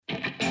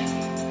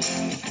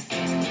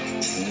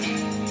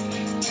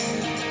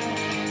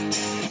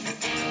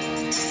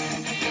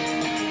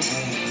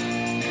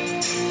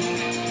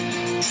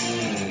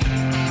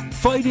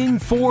fighting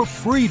for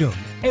freedom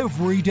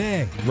every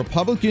day.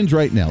 Republicans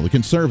right now, the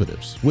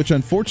conservatives, which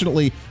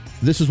unfortunately,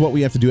 this is what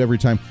we have to do every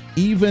time,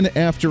 even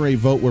after a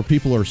vote where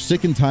people are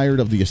sick and tired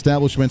of the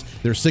establishment,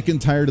 they're sick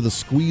and tired of the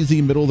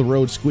squeezy,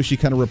 middle-of-the-road, squishy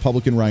kind of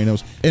Republican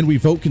rhinos, and we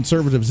vote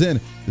conservatives in,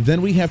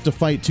 then we have to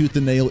fight tooth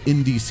and nail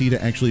in D.C.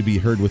 to actually be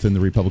heard within the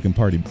Republican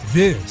Party.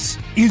 This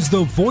is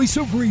the Voice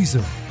of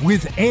Reason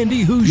with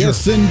Andy Hoosier.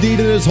 Yes,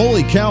 indeed it is.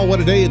 Holy cow, what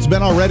a day it's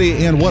been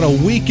already, and what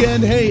a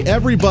weekend. Hey,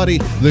 everybody,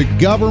 the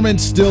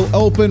government's still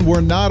open.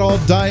 We're not all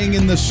dying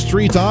in the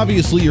streets.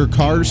 Obviously, your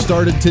car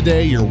started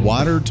today, your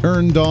water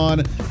turned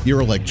on,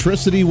 your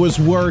electricity was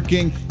working,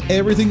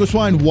 everything was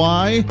fine.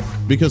 Why?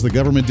 Because the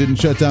government didn't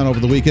shut down over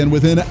the weekend.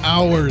 Within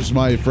hours,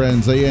 my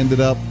friends, they ended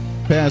up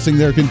passing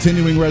their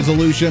continuing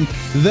resolution.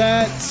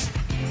 That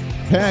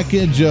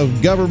package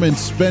of government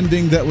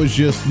spending that was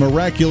just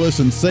miraculous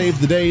and saved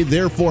the day.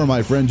 Therefore,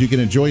 my friends, you can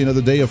enjoy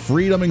another day of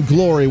freedom and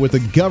glory with the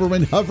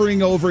government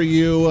hovering over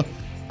you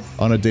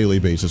on a daily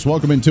basis.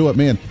 Welcome into it,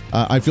 man.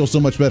 I feel so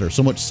much better,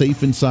 so much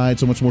safe inside,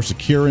 so much more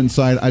secure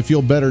inside. I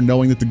feel better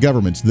knowing that the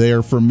government's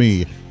there for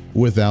me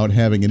without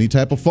having any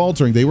type of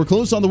faltering. They were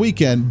closed on the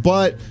weekend,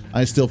 but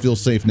I still feel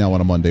safe now on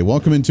a Monday.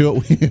 Welcome into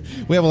it.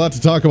 We have a lot to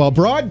talk about.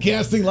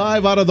 Broadcasting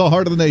live out of the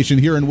heart of the nation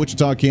here in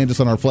Wichita, Kansas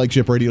on our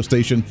flagship radio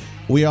station.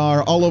 We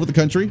are all over the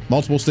country,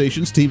 multiple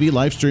stations, TV,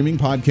 live streaming,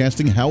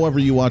 podcasting, however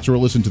you watch or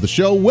listen to the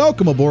show.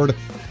 Welcome aboard.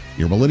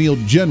 Your Millennial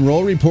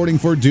General reporting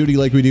for duty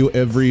like we do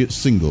every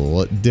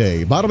single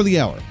day. Bottom of the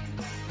hour,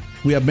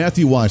 we have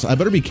Matthew Weiss. I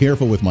better be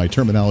careful with my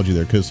terminology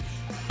there because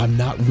I'm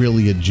not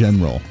really a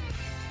general.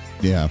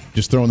 Yeah,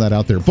 just throwing that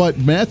out there. But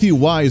Matthew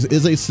Weiss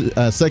is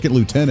a second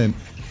lieutenant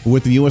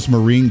with the U.S.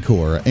 Marine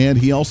Corps, and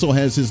he also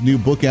has his new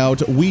book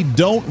out, We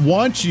Don't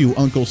Want You,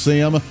 Uncle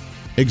Sam,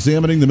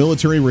 examining the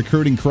military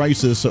recruiting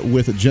crisis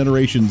with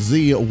Generation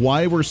Z,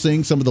 why we're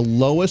seeing some of the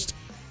lowest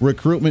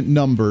recruitment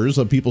numbers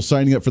of people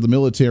signing up for the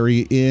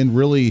military in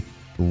really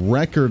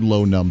record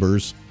low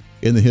numbers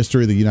in the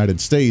history of the United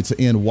States,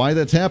 and why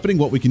that's happening,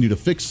 what we can do to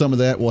fix some of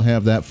that. We'll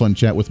have that fun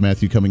chat with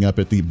Matthew coming up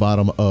at the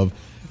bottom of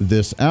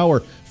this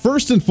hour.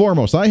 First and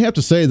foremost, I have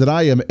to say that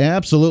I am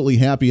absolutely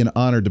happy and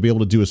honored to be able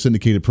to do a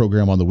syndicated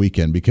program on the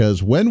weekend,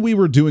 because when we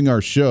were doing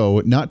our show,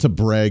 not to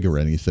brag or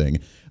anything,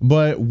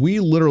 but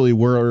we literally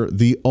were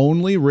the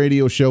only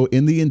radio show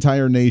in the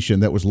entire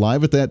nation that was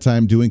live at that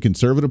time doing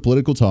conservative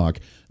political talk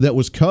that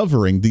was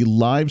covering the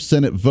live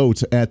Senate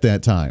votes at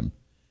that time.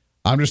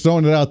 I'm just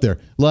throwing it out there.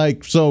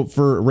 Like, so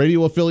for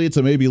radio affiliates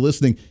that may be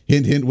listening,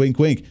 hint, hint, wink,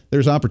 wink,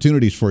 there's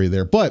opportunities for you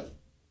there. But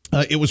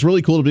it was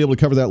really cool to be able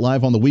to cover that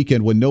live on the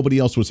weekend when nobody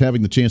else was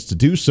having the chance to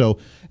do so.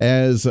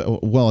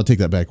 Well, I'll take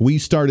that back. We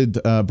started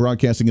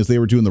broadcasting as they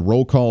were doing the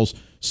roll calls,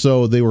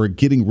 so they were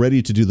getting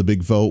ready to do the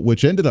big vote,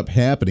 which ended up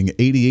happening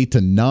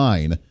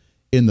 88-9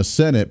 in the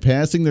Senate,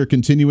 passing their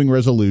continuing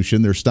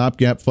resolution, their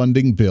stopgap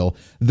funding bill.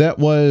 That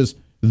was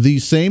the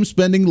same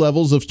spending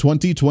levels of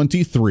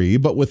 2023,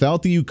 but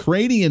without the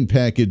Ukrainian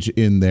package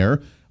in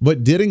there,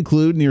 but did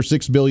include near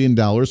 $6 billion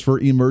for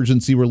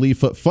emergency relief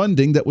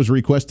funding that was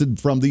requested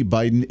from the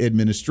Biden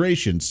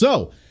administration.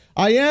 So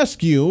I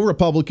ask you,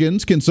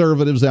 Republicans,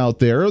 conservatives out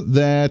there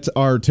that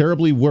are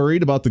terribly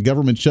worried about the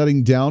government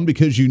shutting down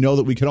because you know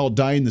that we could all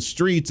die in the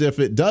streets if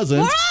it doesn't.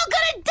 We're all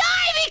going to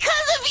die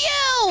because of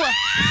you!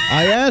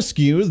 I ask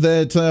you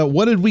that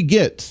what did we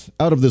get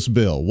out of this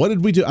bill? What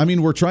did we do? I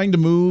mean, we're trying to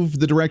move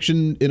the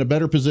direction in a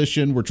better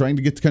position. We're trying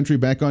to get the country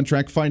back on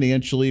track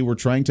financially. We're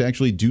trying to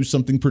actually do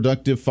something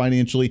productive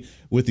financially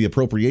with the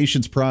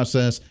appropriations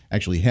process,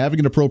 actually having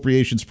an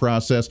appropriations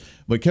process.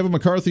 But Kevin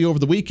McCarthy over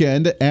the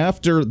weekend,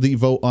 after the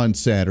vote on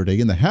Saturday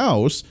in the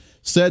House,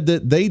 said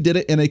that they did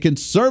it in a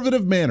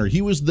conservative manner.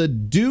 He was the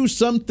do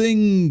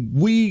something,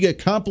 we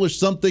accomplish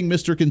something,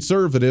 Mr.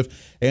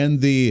 Conservative,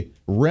 and the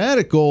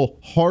radical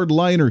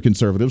hardliner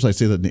conservatives, I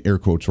say that in air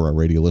quotes for our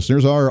radio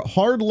listeners, are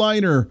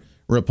hardliner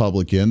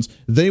Republicans.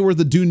 They were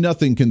the do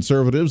nothing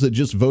conservatives that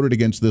just voted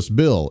against this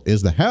bill.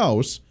 As the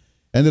House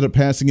ended up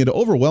passing it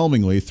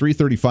overwhelmingly,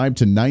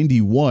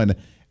 335-91.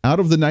 Out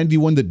of the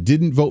 91 that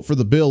didn't vote for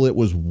the bill, it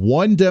was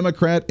one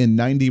Democrat and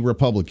 90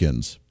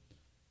 Republicans,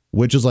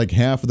 which is like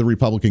half of the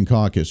Republican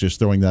caucus. Just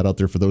throwing that out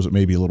there for those that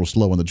may be a little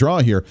slow on the draw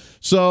here.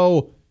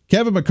 So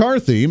Kevin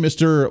McCarthy,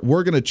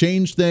 we're going to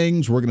change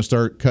things. We're going to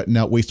start cutting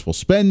out wasteful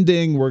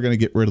spending. We're going to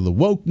get rid of the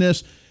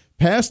wokeness.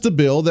 Passed a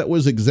bill that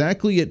was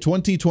exactly at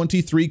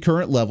 2023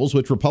 current levels,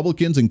 which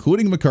Republicans,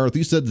 including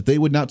McCarthy, said that they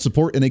would not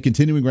support in a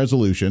continuing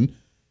resolution,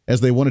 as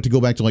they wanted to go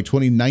back to like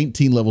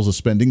 2019 levels of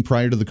spending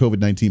prior to the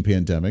COVID-19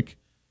 pandemic.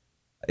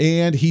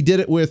 And he did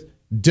it with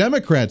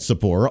Democrat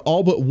support,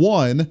 all but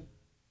one,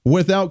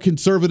 without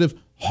conservative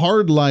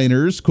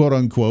hardliners, quote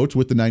unquote,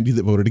 with the 90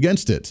 that voted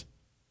against it.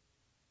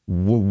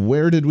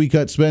 Where did we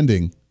cut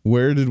spending?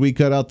 Where did we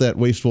cut out that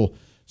wasteful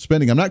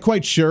spending? I'm not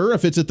quite sure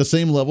if it's at the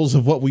same levels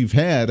of what we've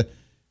had,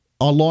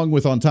 along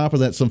with, on top of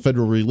that, some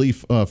federal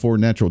relief for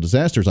natural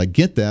disasters. I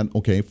get that.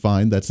 Okay,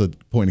 fine. That's a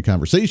point of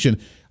conversation.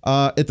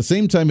 At the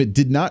same time, it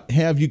did not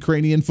have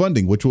Ukrainian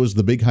funding, which was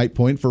the big hype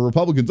point for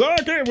Republicans.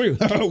 Okay,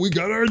 we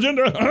got our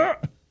agenda.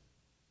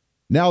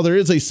 Now, there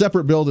is a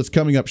separate bill that's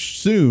coming up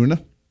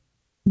soon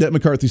that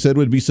McCarthy said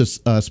would be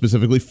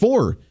specifically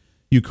for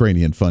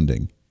Ukrainian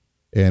funding.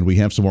 And we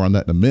have some more on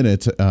that in a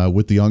minute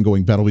with the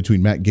ongoing battle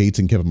between Matt Gaetz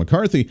and Kevin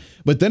McCarthy.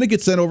 But then it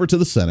gets sent over to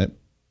the Senate,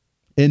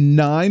 and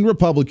 9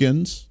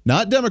 Republicans,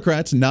 not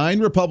Democrats, 9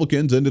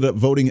 Republicans ended up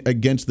voting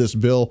against this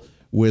bill,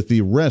 with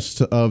the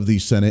rest of the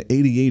Senate,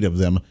 88 of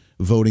them,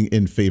 voting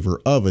in favor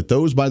of it.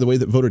 Those, by the way,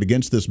 that voted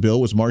against this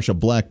bill was Marsha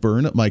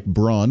Blackburn, Mike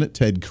Braun,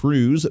 Ted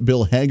Cruz,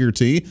 Bill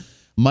Haggerty,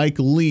 Mike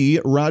Lee,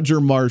 Roger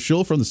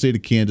Marshall from the state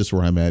of Kansas,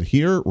 where I'm at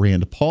here,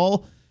 Rand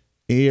Paul,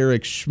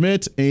 Eric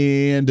Schmidt,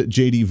 and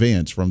J.D.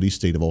 Vance from the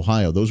state of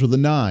Ohio. Those were the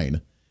 9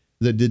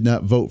 that did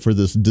not vote for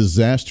this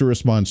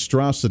disastrous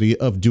monstrosity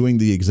of doing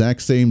the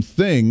exact same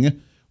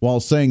thing while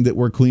saying that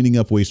we're cleaning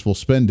up wasteful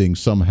spending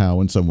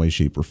somehow in some way,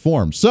 shape, or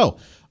form. So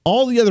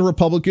all the other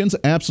Republicans,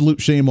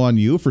 absolute shame on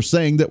you for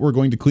saying that we're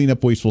going to clean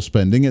up wasteful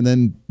spending and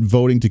then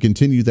voting to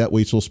continue that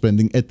wasteful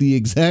spending at the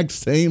exact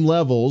same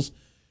levels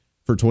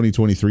for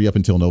 2023 up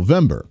until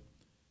November.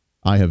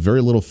 I have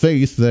very little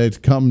faith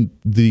that come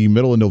the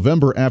middle of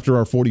November, after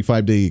our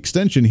 45-day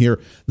extension here,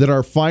 that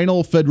our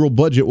final federal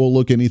budget will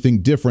look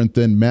anything different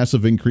than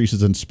massive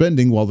increases in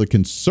spending, while the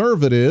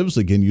conservatives,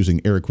 again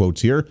using air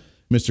quotes here,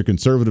 Mr.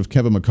 Conservative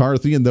Kevin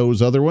McCarthy and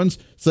those other ones,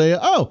 say,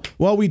 oh,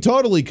 well, we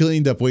totally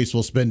cleaned up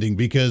wasteful spending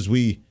because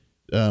we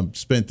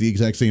spent the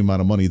exact same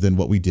amount of money than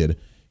what we did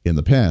in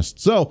the past.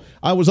 So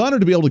I was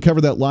honored to be able to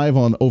cover that live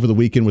on over the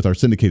weekend with our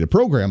syndicated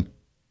program.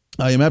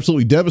 I am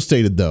absolutely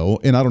devastated, though,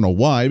 and I don't know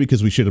why,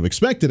 because we should have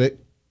expected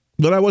it,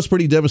 but I was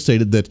pretty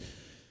devastated that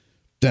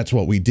that's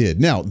what we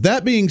did. Now,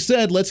 that being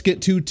said, let's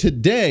get to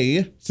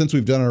today. Since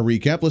we've done our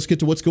recap, let's get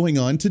to what's going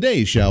on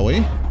today, shall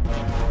we?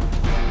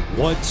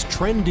 What's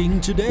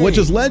trending today? Which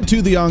has led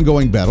to the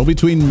ongoing battle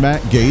between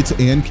Matt Gaetz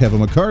and Kevin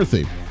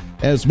McCarthy.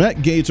 As Matt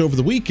Gaetz over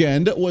the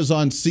weekend was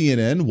on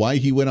CNN. Why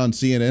he went on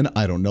CNN,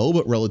 I don't know,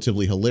 but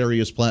relatively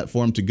hilarious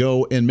platform to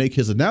go and make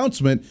his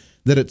announcement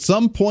that at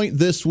some point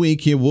this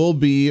week he will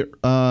be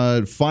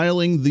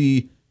filing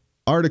the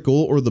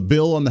article or the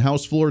bill on the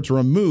House floor to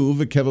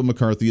remove Kevin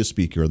McCarthy as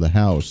Speaker of the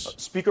House.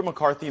 Speaker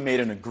McCarthy made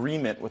an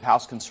agreement with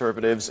House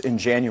conservatives in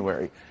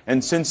January,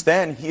 and since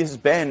then he has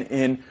been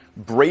in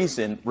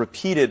brazen,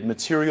 repeated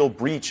material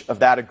breach of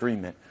that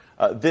agreement.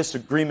 This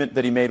agreement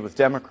that he made with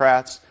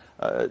Democrats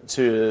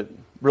to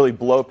really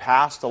blow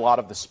past a lot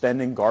of the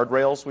spending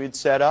guardrails we'd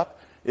set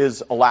up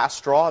is a last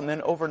straw. And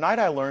then overnight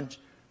I learned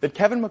that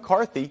Kevin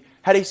McCarthy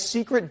had a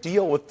secret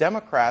deal with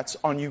Democrats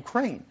on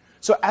Ukraine.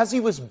 So as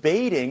he was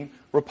baiting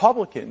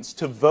Republicans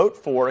to vote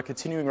for a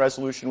continuing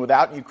resolution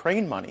without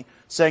Ukraine money,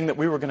 saying that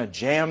we were going to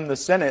jam the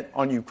Senate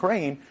on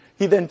Ukraine,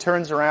 he then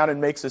turns around and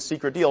makes a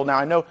secret deal. Now,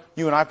 I know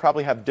you and I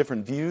probably have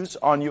different views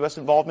on U.S.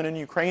 involvement in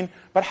Ukraine,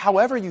 but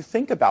however you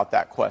think about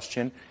that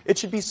question, it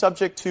should be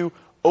subject to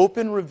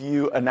open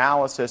review,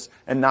 analysis,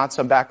 and not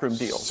some backroom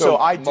deal. So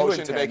I do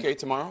motion to vacate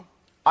tomorrow?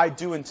 I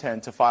do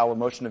intend to file a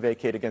motion to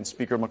vacate against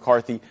Speaker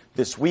McCarthy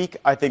this week.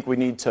 I think we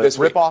need to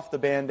rip off the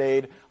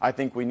Band-Aid. I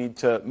think we need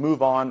to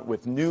move on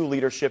with new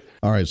leadership.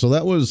 All right, so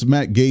that was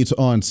Matt Gaetz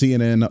on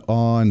CNN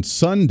on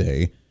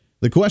Sunday.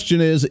 The question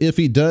is, if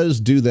he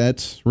does do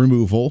that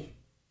removal,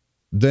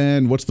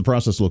 then what's the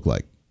process look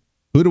like?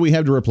 Who do we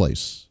have to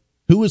replace?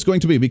 Who is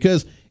going to be?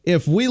 Because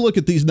if we look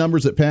at these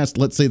numbers that passed,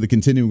 let's say the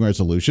continuing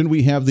resolution,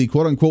 we have the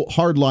quote-unquote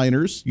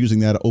hardliners, using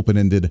that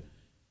open-ended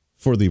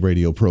for the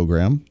radio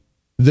program,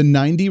 the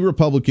 90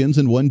 Republicans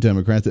and 1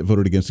 Democrat that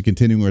voted against the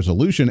continuing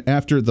resolution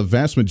after the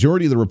vast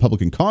majority of the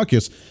Republican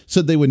caucus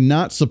said they would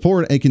not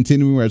support a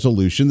continuing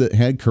resolution that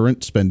had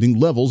current spending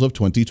levels of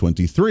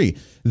 2023.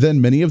 Then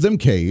many of them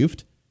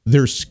caved.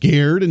 They're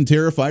scared and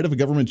terrified of a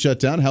government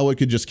shutdown, how it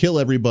could just kill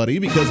everybody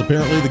because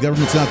apparently the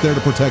government's not there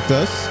to protect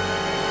us.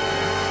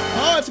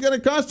 Oh, it's going to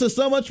cost us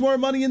so much more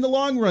money in the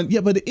long run.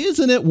 Yeah, but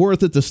isn't it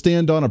worth it to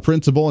stand on a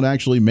principle and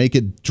actually make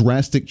a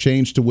drastic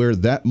change to where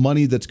that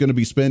money that's going to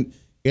be spent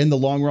in the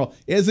long run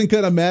isn't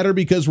going to matter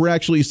because we're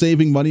actually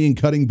saving money and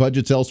cutting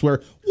budgets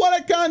elsewhere?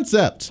 What a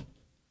concept.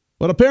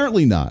 But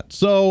apparently not.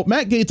 So,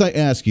 Matt Gaetz, I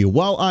ask you,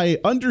 while I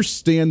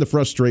understand the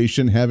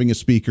frustration having a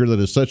speaker that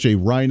is such a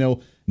rhino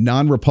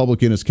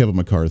non-Republican as Kevin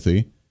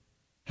McCarthy,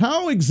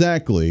 how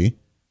exactly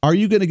are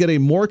you going to get a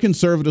more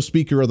conservative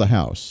Speaker of the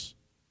House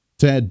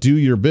to do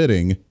your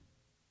bidding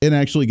and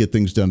actually get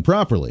things done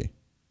properly?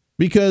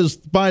 Because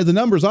by the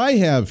numbers I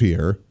have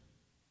here,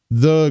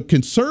 the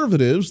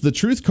conservatives, the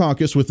Truth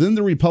Caucus within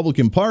the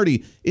Republican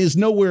Party, is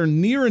nowhere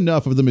near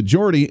enough of the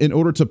majority in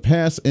order to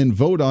pass and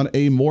vote on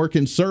a more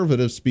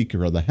conservative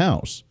Speaker of the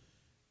House.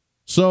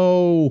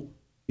 So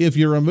if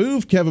you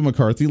remove Kevin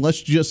McCarthy,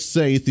 let's just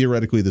say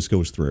theoretically this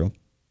goes through,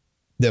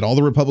 that all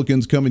the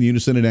Republicans come in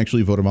unison and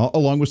actually vote him out,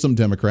 along with some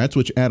Democrats,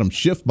 which Adam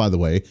Schiff, by the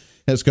way,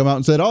 has come out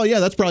and said, oh, yeah,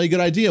 that's probably a good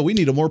idea. We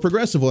need a more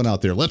progressive one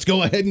out there. Let's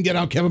go ahead and get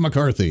out Kevin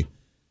McCarthy.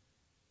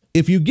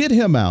 If you get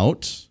him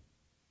out,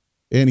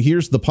 and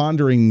here's the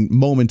pondering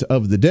moment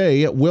of the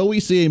day, will we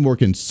see a more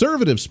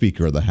conservative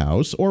Speaker of the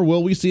House, or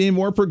will we see a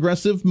more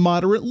progressive,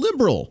 moderate,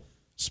 liberal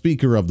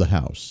Speaker of the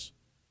House?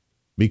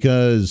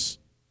 Because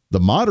the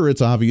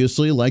moderates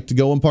obviously like to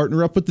go and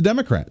partner up with the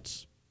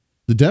Democrats.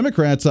 The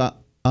Democrats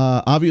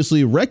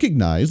obviously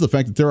recognize the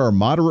fact that there are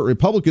moderate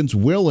Republicans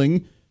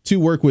willing to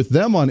work with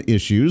them on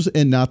issues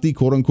and not the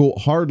quote-unquote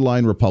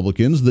hardline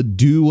Republicans, the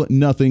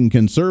do-nothing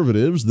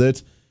conservatives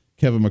that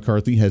Kevin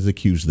McCarthy has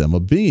accused them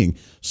of being.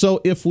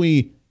 So if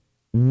we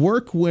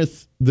work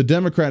with the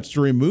Democrats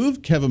to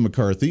remove Kevin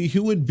McCarthy,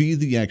 who would be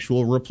the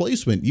actual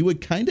replacement? You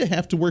would kind of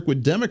have to work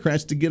with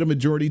Democrats to get a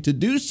majority to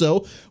do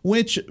so,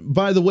 which,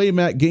 by the way,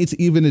 Matt Gaetz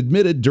even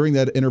admitted during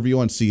that interview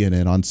on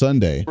CNN on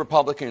Sunday.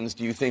 Republicans,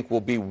 do you think,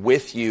 will be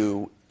with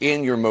you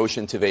in your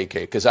motion to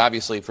vacate? Because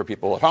obviously, for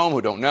people at home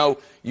who don't know,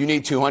 you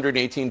need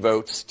 218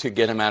 votes to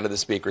get him out of the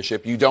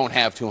speakership. You don't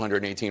have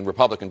 218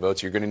 Republican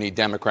votes. You're going to need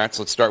Democrats.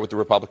 Let's start with the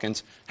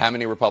Republicans. How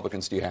many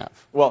Republicans do you have?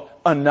 Well,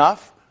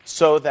 enough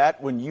so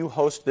that when you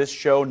host this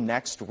show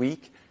next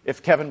week,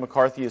 if Kevin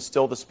McCarthy is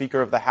still the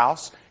Speaker of the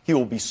House, he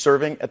will be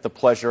serving at the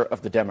pleasure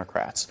of the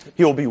Democrats.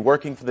 He will be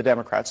working for the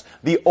Democrats.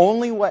 The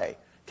only way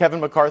Kevin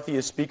McCarthy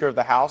is Speaker of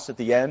the House at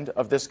the end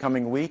of this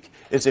coming week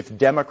is if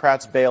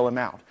Democrats bail him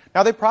out.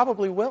 Now, they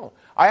probably will.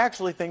 I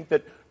actually think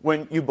that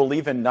when you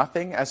believe in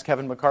nothing, as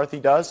Kevin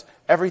McCarthy does,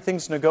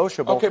 everything's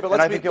negotiable. Okay, but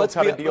and I think he'll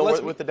cut a deal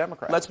with the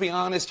Democrats. Let's be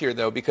honest here,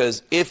 though,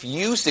 because if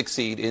you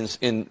succeed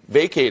in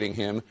vacating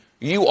him,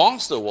 you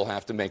also will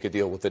have to make a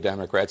deal with the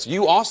Democrats.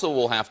 You also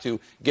will have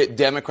to get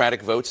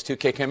Democratic votes to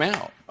kick him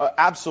out.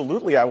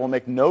 Absolutely. I will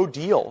make no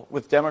deal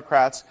with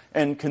Democrats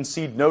and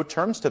concede no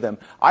terms to them.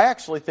 I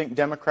actually think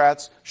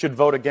Democrats should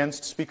vote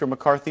against Speaker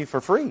McCarthy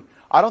for free.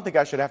 I don't think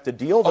I should have to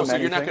deal them so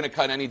anything. You're not going to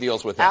cut any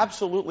deals with him?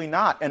 Absolutely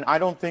not. And I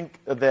don't think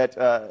that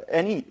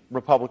any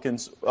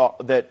Republicans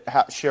that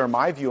share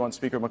my view on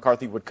Speaker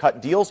McCarthy would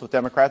cut deals with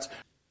Democrats.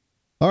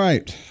 All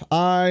right,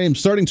 I'm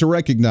starting to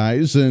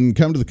recognize and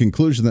come to the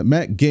conclusion that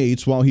Matt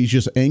Gaetz, while he's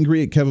just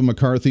angry at Kevin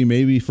McCarthy,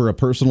 maybe for a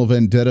personal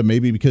vendetta,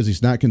 maybe because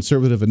he's not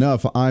conservative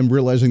enough, I'm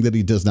realizing that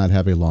he does not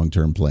have a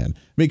long-term plan.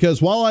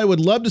 Because while I would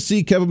love to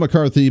see Kevin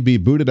McCarthy be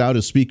booted out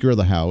as Speaker of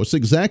the House,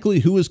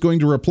 exactly who is going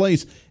to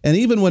replace, and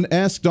even when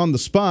asked on the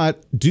spot,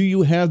 do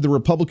you have the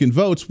Republican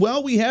votes?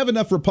 Well, we have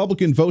enough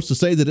Republican votes to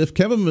say that if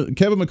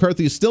Kevin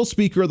McCarthy is still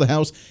Speaker of the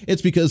House,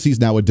 it's because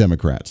he's now a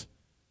Democrat.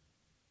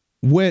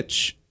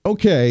 Which,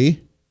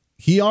 okay,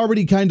 he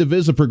already kind of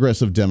is a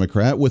progressive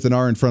Democrat with an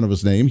R in front of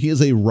his name. He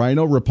is a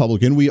rhino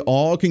Republican. We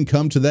all can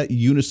come to that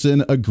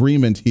unison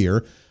agreement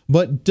here.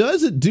 But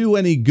does it do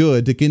any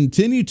good to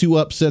continue to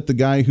upset the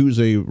guy who's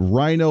a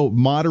rhino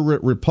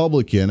moderate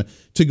Republican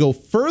to go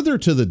further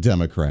to the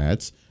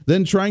Democrats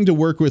than trying to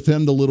work with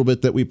him the little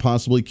bit that we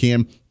possibly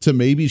can to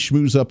maybe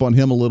schmooze up on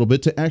him a little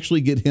bit to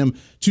actually get him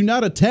to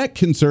not attack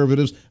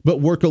conservatives,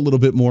 but work a little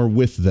bit more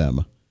with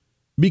them?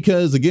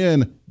 Because,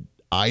 again,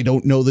 I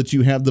don't know that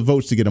you have the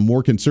votes to get a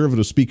more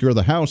conservative Speaker of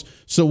the House.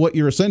 So what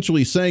you're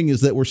essentially saying is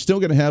that we're still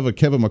going to have a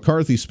Kevin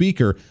McCarthy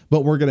Speaker,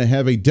 but we're going to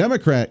have a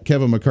Democrat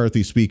Kevin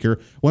McCarthy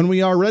Speaker when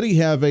we already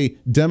have a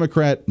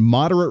Democrat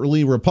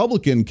moderately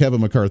Republican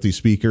Kevin McCarthy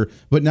Speaker.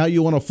 But now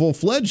you want a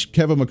full-fledged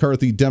Kevin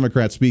McCarthy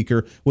Democrat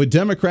Speaker with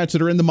Democrats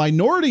that are in the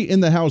minority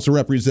in the House of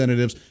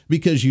Representatives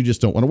because you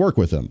just don't want to work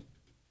with them.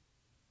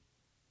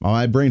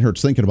 My brain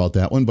hurts thinking about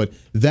that one, but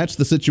that's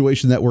the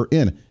situation that we're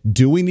in.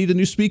 Do we need a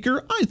new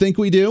speaker? I think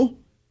we do.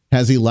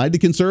 Has he lied to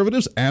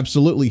conservatives?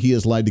 Absolutely, he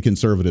has lied to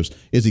conservatives.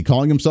 Is he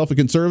calling himself a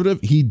conservative?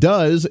 He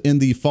does in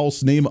the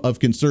false name of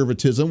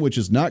conservatism, which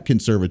is not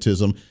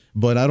conservatism,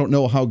 but I don't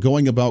know how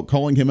going about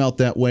calling him out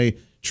that way,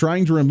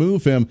 trying to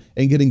remove him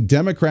and getting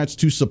Democrats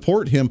to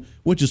support him,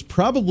 which is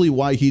probably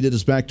why he did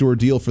his backdoor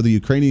deal for the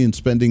Ukrainian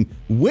spending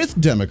with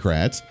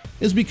Democrats,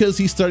 is because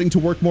he's starting to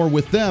work more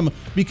with them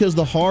because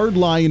the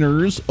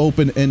hardliners,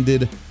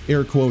 open-ended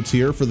air quotes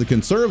here for the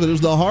conservatives,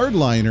 the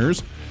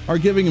hardliners are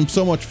giving him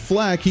so much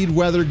flack, he'd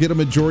rather get a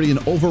majority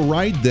and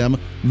override them,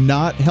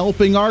 not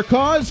helping our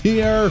cause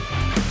here.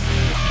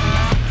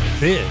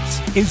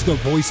 This is the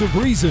Voice of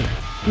Reason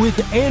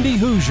with Andy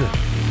Hoosier.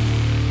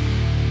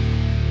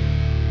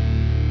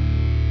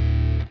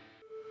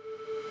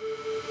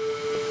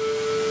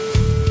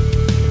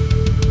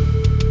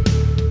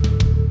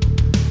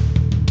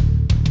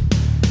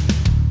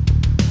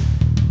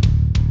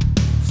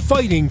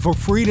 Fighting for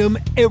freedom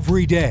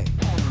every day.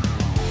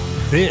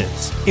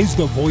 This is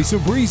the Voice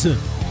of Reason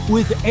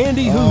with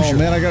Andy Hoosier. Oh,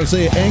 man, I got to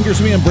say, it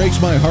angers me and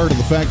breaks my heart of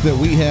the fact that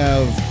we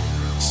have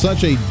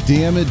such a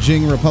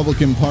damaging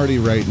Republican Party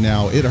right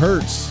now. It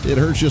hurts. It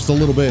hurts just a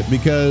little bit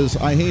because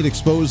I hate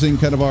exposing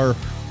kind of our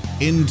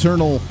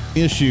internal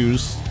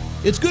issues.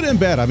 It's good and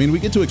bad. I mean, we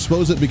get to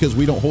expose it because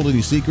we don't hold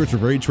any secrets. We're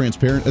very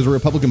transparent as a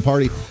Republican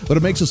Party, but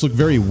it makes us look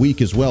very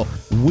weak as well.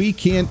 We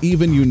can't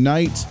even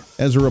unite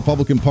as a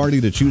Republican Party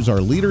to choose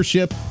our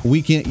leadership.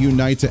 We can't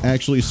unite to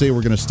actually say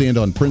we're going to stand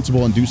on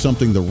principle and do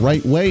something the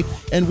right way.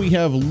 And we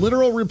have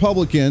literal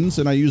Republicans,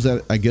 and I use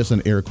that, I guess,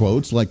 in air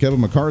quotes, like Kevin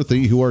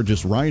McCarthy, who are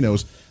just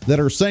rhinos, that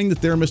are saying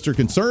that they're Mr.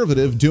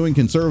 Conservative, doing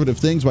conservative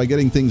things by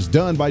getting things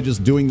done by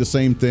just doing the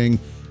same thing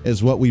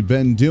as what we've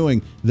been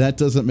doing. That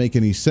doesn't make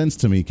any sense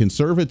to me.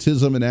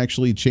 Conservatism and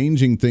actually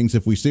changing things,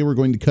 if we say we're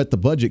going to cut the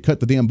budget, cut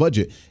the damn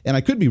budget. And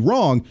I could be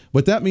wrong,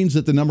 but that means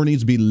that the number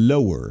needs to be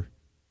lower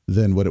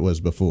than what it was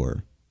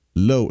before.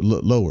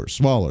 Lower,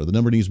 smaller. The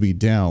number needs to be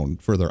down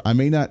further. I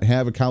may not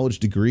have a college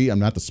degree. I'm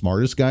not the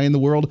smartest guy in the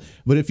world.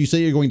 But if you say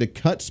you're going to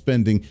cut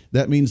spending,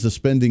 that means the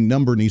spending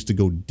number needs to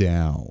go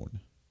down.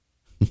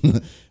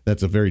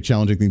 That's a very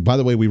challenging thing. By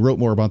the way, we wrote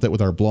more about that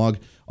with our blog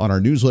on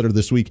our newsletter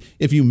this week.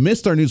 If you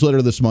missed our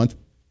newsletter this month,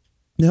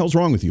 the hell's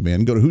wrong with you,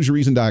 man? Go to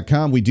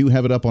HoosierReason.com. We do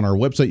have it up on our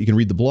website. You can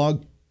read the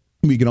blog.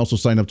 You can also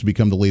sign up to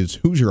become the latest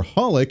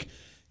Hoosier-holic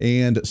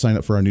and sign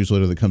up for our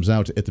newsletter that comes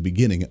out at the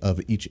beginning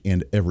of each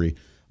and every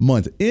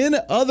month. In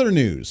other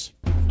news,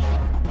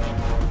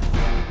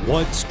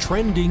 what's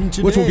trending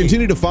today? Which will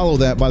continue to follow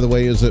that, by the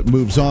way, as it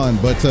moves on.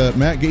 But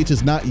Matt Gaetz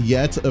has not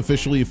yet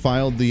officially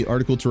filed the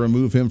article to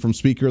remove him from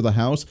Speaker of the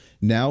House.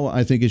 Now,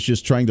 I think it's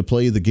just trying to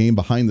play the game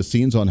behind the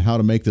scenes on how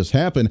to make this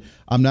happen.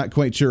 I'm not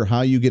quite sure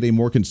how you get a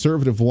more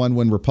conservative one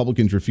when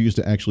Republicans refuse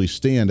to actually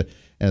stand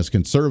as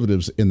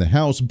conservatives in the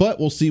House, but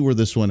we'll see where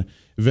this one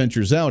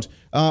ventures out.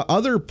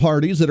 Other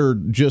parties that are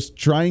just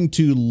trying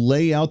to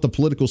lay out the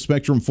political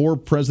spectrum for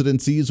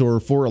presidencies or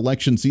for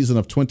election season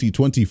of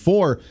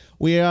 2024,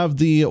 we have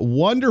the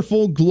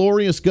wonderful,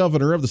 glorious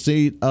governor of the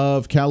state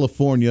of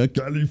California,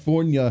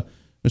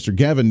 Mr.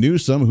 Gavin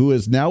Newsom, who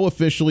has now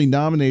officially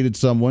nominated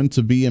someone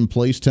to be in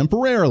place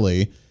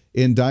temporarily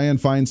in Dianne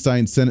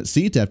Feinstein's Senate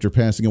seat after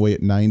passing away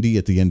at 90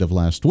 at the end of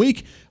last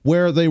week,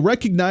 where they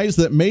recognize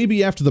that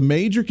maybe after the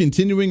major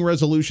continuing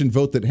resolution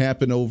vote that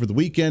happened over the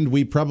weekend,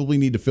 we probably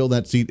need to fill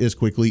that seat as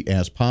quickly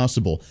as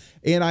possible.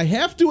 And I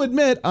have to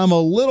admit, I'm a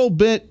little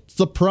bit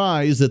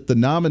surprised at the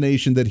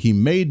nomination that he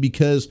made,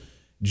 because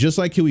just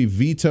like how he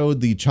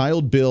vetoed the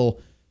child bill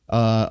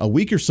a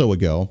week or so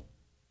ago,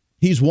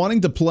 he's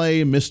wanting to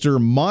play Mr.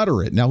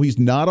 Moderate. Now, he's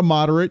not a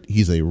moderate.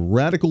 He's a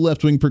radical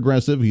left-wing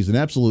progressive. He's an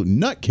absolute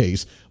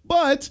nutcase.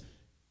 But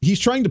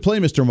he's trying to play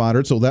Mr.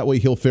 Moderate, so that way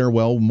he'll fare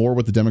well more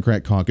with the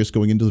Democrat caucus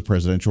going into the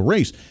presidential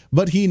race.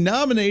 But he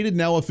nominated,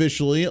 now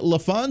officially,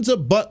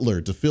 LaFonza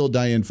Butler to fill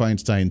Dianne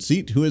Feinstein's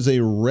seat, who is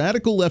a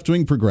radical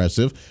left-wing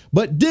progressive,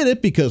 but did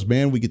it because,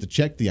 man, we get to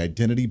check the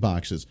identity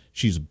boxes.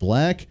 She's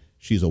black,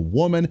 she's a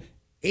woman,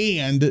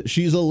 and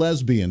she's a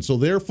lesbian. So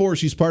therefore,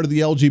 she's part of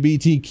the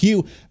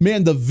LGBTQ.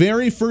 Man, the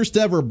very first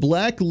ever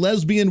black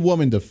lesbian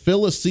woman to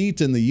fill a seat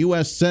in the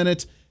U.S.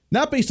 Senate,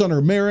 not based on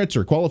her merits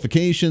or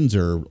qualifications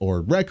or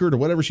record or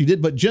whatever she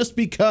did, but just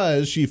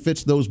because she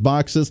fits those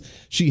boxes,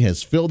 she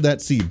has filled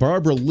that seat.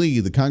 Barbara Lee,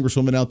 the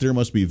congresswoman out there,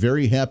 must be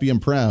very happy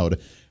and proud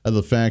of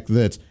the fact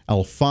that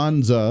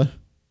LaFonza,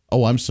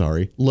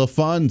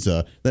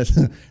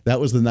 that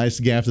was the nice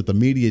gaffe that the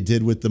media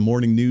did with the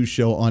morning news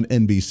show on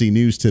NBC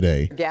News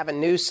today. Gavin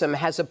Newsom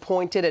has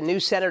appointed a new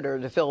senator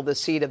to fill the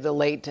seat of the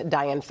late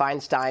Dianne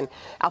Feinstein.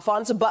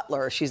 Alfonza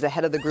Butler, she's the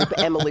head of the group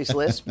Emily's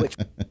List, which...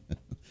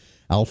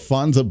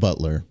 Alfonza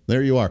Butler.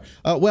 There you are.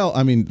 Well,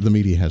 I mean, the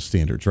media has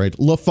standards, right?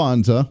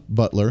 LaFonza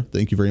Butler,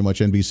 thank you very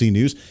much, NBC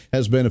News,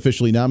 has been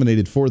officially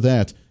nominated for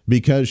that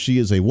because she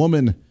is a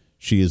woman,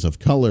 she is of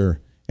color,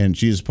 and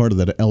she is part of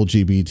that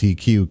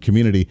LGBTQ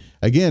community.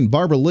 Again,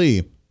 Barbara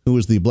Lee, who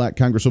is the black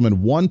congresswoman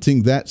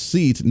wanting that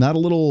seat, not a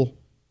little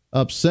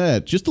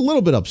upset, just a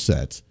little bit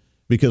upset,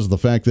 because of the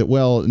fact that,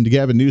 well,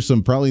 Gavin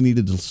Newsom probably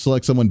needed to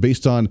select someone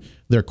based on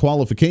their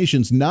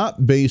qualifications,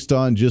 not based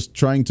on just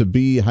trying to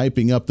be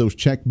hyping up those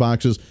check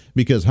boxes,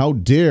 because how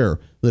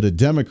dare that a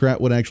Democrat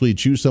would actually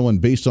choose someone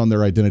based on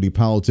their identity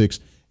politics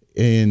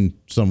in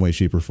some way,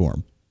 shape, or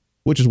form,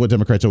 which is what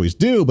Democrats always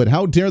do. But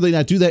how dare they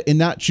not do that and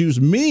not choose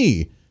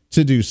me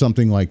to do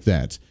something like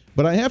that?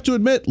 But I have to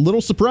admit,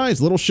 little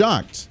surprised, little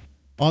shocked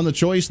on the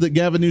choice that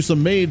Gavin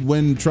Newsom made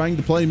when trying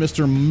to play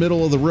Mr.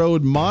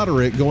 Middle-of-the-Road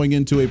moderate going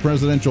into a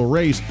presidential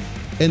race,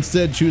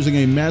 instead choosing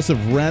a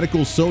massive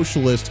radical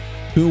socialist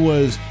who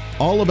was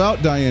all about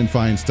Dianne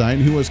Feinstein,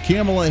 who was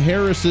Kamala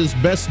Harris's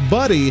best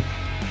buddy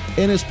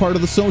and is part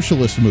of the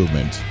socialist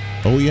movement.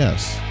 Oh,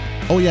 yes.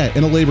 Oh, yeah,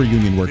 and a labor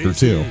union worker,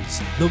 too.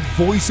 This is the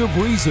Voice of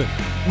Reason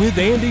with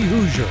Andy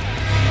Hoosier.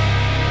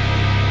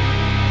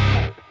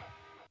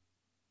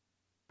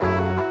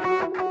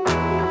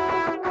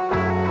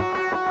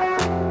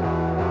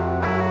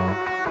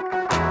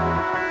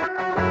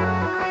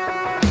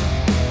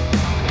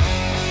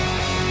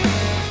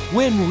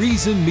 When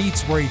Reason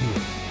meets radio.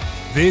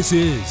 This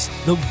is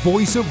the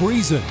Voice of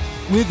Reason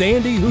with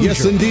Andy Hoosier.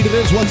 Yes, indeed it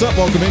is. What's up?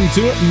 Welcome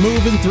into it.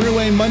 Moving through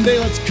a Monday.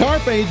 Let's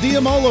carpe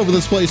diem all over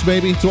this place,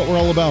 baby. It's what we're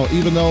all about.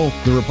 Even though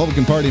the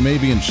Republican Party may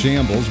be in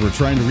shambles, we're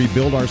trying to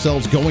rebuild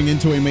ourselves going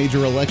into a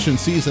major election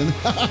season.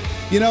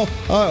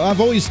 I've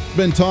always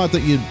been taught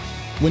that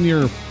when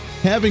you're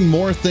having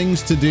more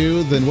things to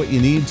do than what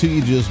you need to,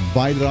 you just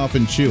bite it off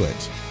and chew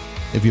it.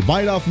 If you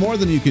bite off more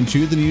than you can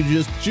chew, then you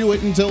just chew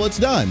it until it's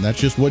done. That's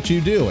just what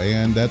you do,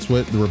 and that's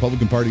what the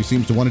Republican Party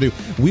seems to want to do.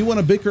 We want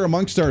to bicker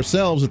amongst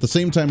ourselves. At the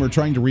same time, we're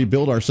trying to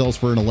rebuild ourselves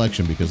for an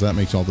election, because that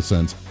makes all the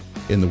sense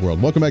in the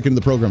world. Welcome back into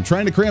the program.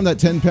 Trying to cram that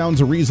 10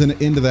 pounds of reason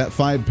into that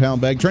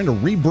 5-pound bag. Trying to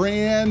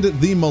rebrand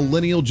the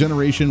millennial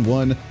generation,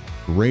 one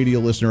radio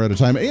listener at a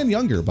time, and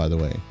younger, by the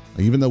way.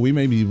 Even though we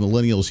may be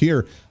millennials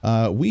here,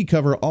 we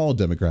cover all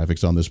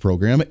demographics on this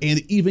program, and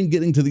even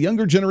getting to the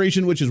younger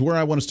generation, which is where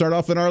I want to start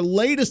off in our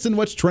latest and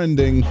what's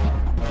trending.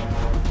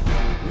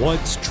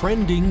 What's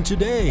trending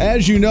today?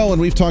 As you know, and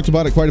we've talked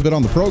about it quite a bit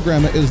on the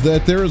program, is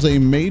that there is a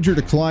major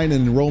decline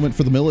in enrollment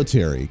for the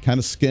military. Kind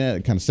of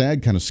sad,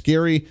 kind of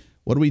scary.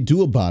 What do we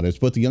do about it?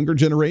 But the younger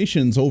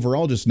generations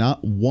overall just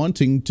not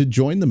wanting to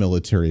join the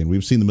military. And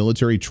we've seen the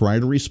military try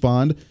to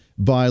respond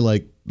by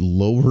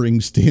lowering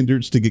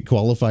standards to get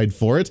qualified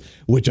for it,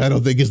 which I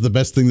don't think is the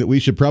best thing that we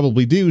should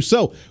probably do.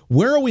 So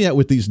where are we at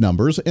with these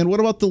numbers? And what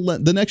about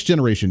the next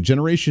generation,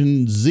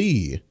 Generation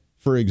Z,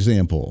 for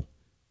example,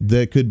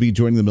 that could be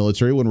joining the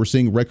military when we're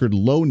seeing record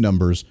low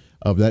numbers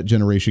of that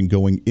generation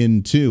going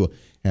into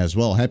as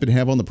well? Happy to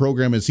have on the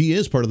program, as he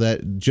is part of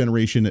that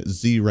Generation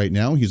Z right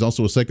now. He's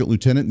also a second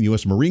lieutenant in the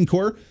U.S. Marine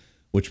Corps,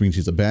 which means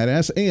he's a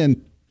badass,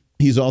 and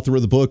he's author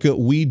of the book,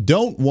 We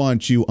Don't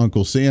Want You,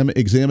 Uncle Sam,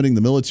 Examining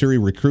the Military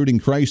Recruiting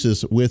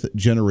Crisis with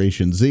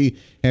Generation Z.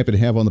 Happy to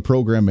have on the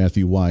program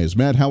Matthew Weiss.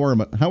 Matt, how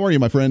are you,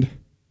 my friend?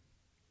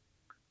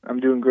 I'm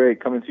doing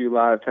great. Coming to you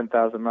live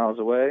 10,000 miles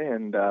away,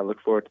 and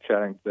look forward to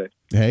chatting today.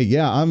 Hey,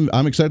 yeah,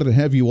 I'm excited to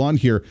have you on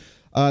here.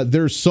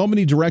 There's so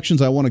many directions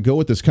I want to go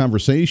with this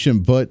conversation,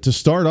 but to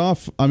start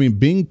off,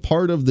 being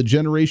part of the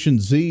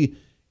Generation Z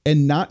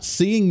and not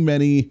seeing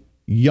many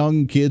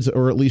young kids,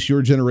 or at least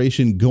your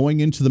generation, going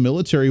into the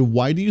military,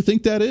 why do you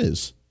think that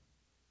is?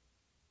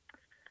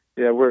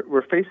 Yeah,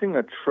 we're facing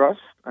a trust,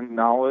 a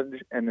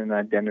knowledge, and an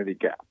identity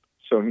gap.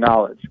 So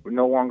knowledge. We're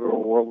no longer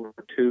in World War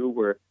II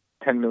where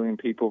 10 million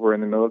people were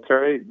in the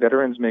military.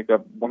 Veterans make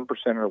up 1%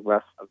 or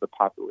less of the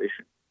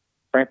population.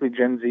 Frankly,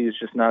 Gen Z is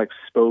just not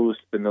exposed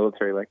to the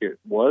military like it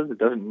was. It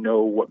doesn't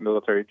know what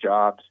military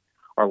jobs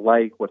are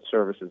like, what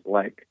service is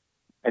like.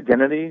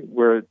 Identity,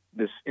 where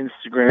this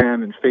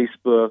Instagram and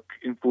Facebook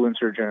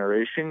influencer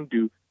generation,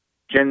 do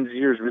Gen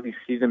Zers really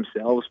see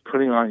themselves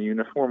putting on a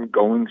uniform,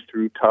 going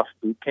through tough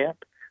boot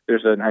camp?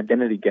 There's an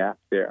identity gap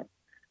there.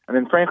 And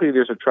then, frankly,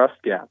 there's a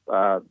trust gap.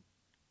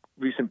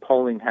 Recent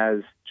polling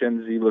has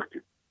Gen Z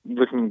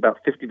looking about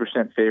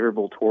 50%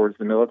 favorable towards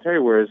the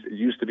military, whereas it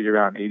used to be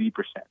around 80%.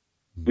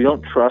 We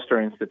don't trust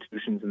our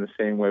institutions in the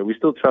same way. We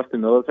still trust the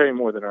military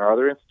more than our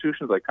other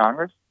institutions like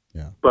Congress,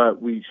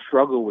 but we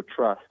struggle with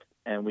trust,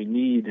 and we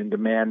need and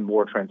demand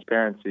more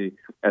transparency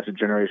as a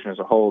generation as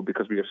a whole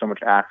because we have so much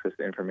access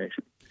to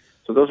information.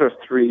 So those are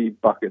three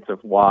buckets of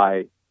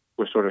why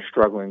we're sort of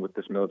struggling with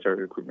this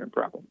military recruitment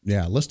problem.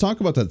 Yeah, let's talk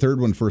about that third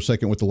one for a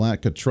second with the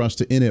lack of trust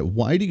in it.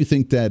 Why do you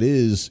think that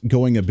is,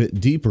 going a bit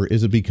deeper?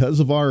 Is it because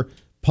of our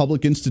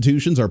public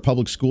institutions, our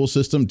public school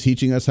system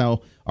teaching us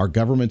how our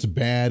government's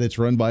bad? It's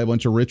run by a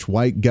bunch of rich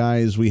white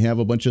guys. We have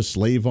a bunch of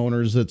slave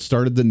owners that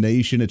started the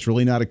nation. It's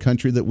really not a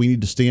country that we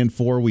need to stand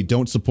for. We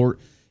don't support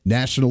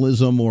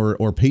nationalism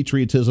or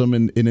patriotism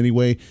in any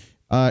way.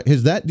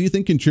 Has that, do you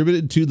think,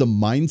 contributed to the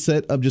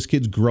mindset of just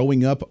kids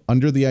growing up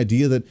under the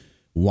idea that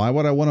why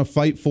would I want to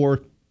fight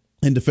for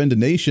and defend a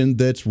nation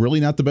that's really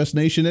not the best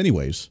nation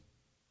anyways?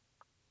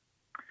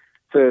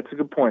 So it's a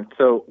good point.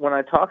 So when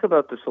I talk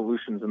about the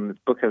solutions, and this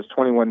book has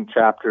 21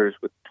 chapters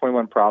with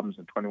 21 problems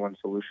and 21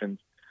 solutions,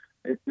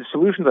 the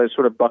solutions I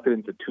sort of bucket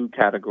into two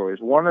categories.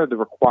 One are the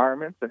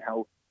requirements and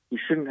how we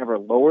shouldn't ever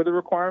lower the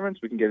requirements.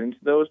 We can get into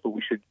those, but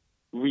we should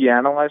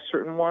reanalyze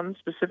certain ones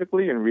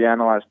specifically and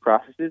reanalyze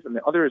processes. And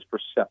the other is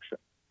perception.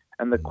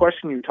 And the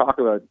question you talk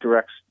about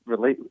directly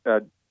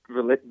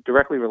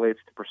relates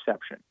to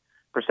perception.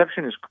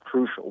 Perception is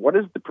crucial. What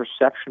is the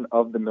perception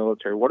of the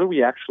military? What are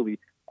we actually,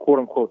 quote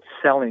unquote,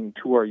 selling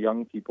to our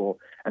young people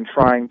and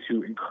trying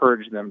to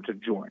encourage them to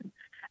join?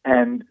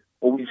 And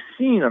what we've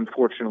seen,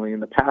 unfortunately, in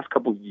the past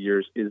couple of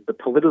years is the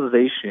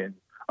politicization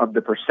of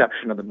the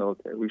perception of the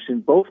military. We've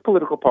seen both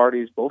political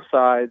parties, both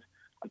sides,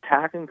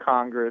 attacking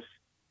Congress,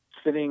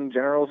 sitting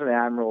generals and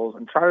admirals,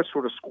 and try to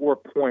sort of score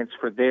points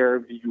for their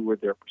view or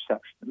their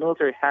perception. The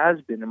military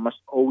has been and must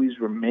always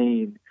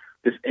remain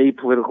this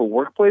apolitical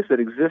workplace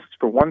that exists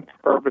for one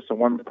purpose and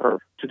one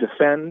purpose: to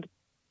defend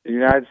the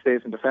United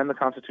States and defend the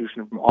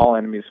Constitution from all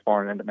enemies,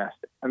 foreign and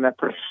domestic. And that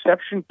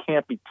perception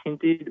can't be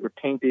tinted or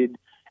tainted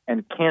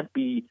and can't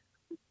be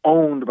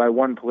owned by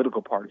one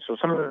political party. So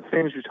some of the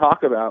things you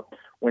talk about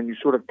when you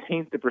sort of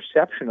taint the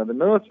perception of the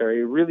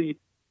military really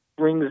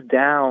brings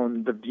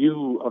down the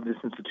view of this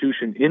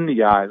institution in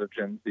the eyes of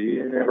Gen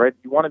Z. Right?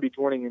 You want to be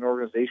joining an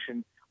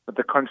organization that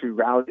the country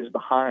rallies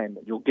behind,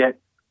 that you'll get,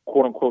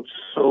 quote unquote,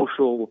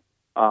 social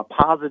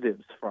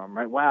positives from,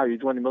 right? Wow, you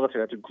joined the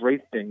military, that's a great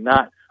thing.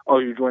 Not, oh,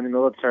 you joined the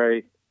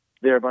military,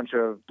 they're a bunch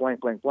of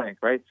blank, blank, blank,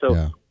 right?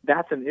 So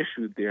that's an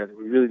issue there that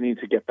we really need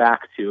to get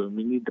back to, and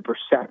we need the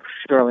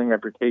sterling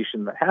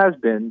reputation that has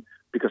been,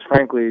 because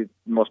frankly,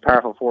 the most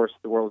powerful force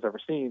the world has ever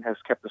seen has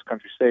kept this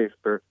country safe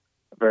for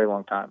a very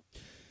long time.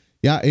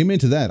 Yeah, amen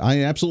to that.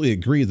 I absolutely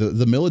agree.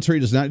 The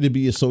military does not need to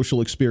be a social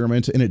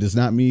experiment, and it does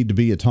not need to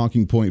be a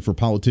talking point for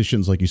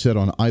politicians, like you said,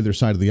 on either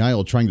side of the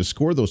aisle, trying to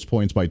score those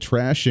points by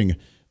trashing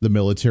the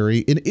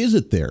military. And is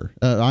it there?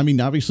 I mean,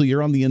 obviously,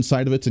 you're on the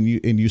inside of it, and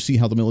you see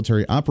how the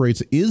military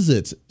operates. Is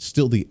it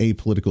still the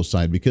apolitical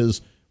side?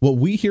 Because what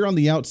we hear on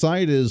the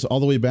outside is all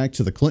the way back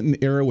to the Clinton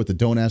era with the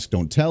don't ask,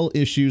 don't tell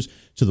issues,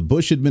 to the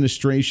Bush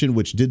administration,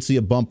 which did see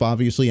a bump,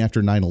 obviously,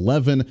 after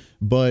 9/11.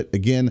 But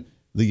again,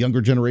 the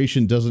younger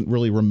generation doesn't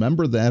really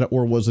remember that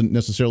or wasn't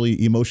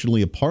necessarily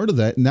emotionally a part of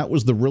that. And that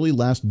was the really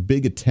last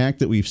big attack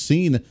that we've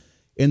seen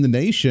in the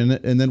nation.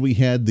 And then we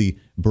had the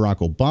Barack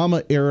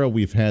Obama era,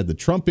 we've had the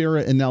Trump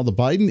era, and now the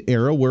Biden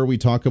era, where we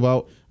talk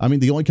about, I mean,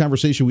 the only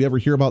conversation we ever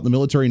hear about in the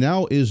military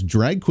now is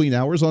drag queen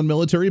hours on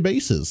military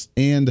bases.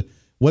 And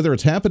whether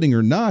it's happening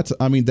or not,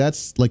 I mean,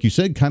 that's, like you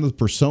said, kind of the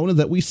persona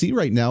that we see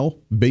right now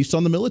based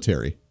on the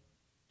military.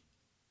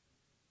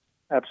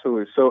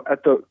 Absolutely. So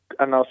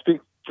and I'll speak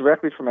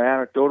directly from an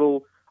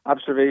anecdotal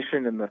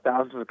observation and the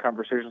thousands of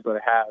conversations that I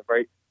have,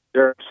 right?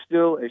 There are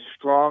still a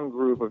strong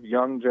group of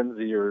young Gen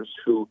Zers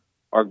who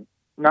are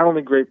not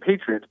only great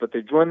patriots, but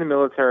they join the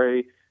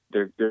military.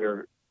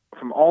 They're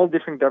from all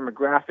different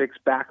demographics,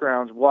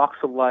 backgrounds, walks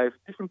of life,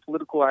 different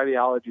political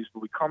ideologies,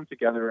 but we come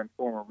together and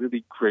form a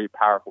really great,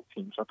 powerful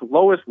team. So at the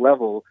lowest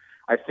level,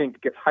 I think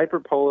it gets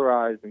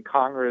hyper-polarized in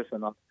Congress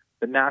and on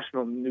the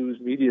national news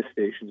media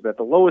stations, but at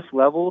the lowest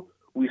level,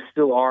 we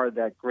still are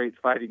that great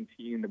fighting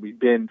team that we've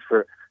been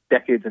for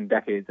decades and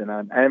decades. And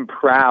I am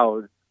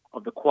proud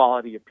of the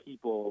quality of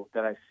people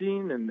that I've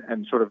seen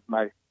and sort of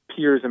my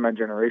peers in my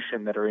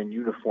generation that are in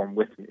uniform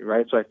with me,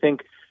 right? So I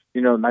think,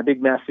 my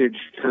big message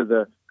to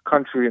the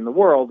country and the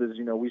world is,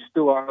 we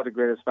still are the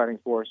greatest fighting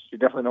force. You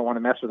definitely don't want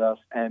to mess with us.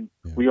 And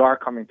we are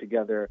coming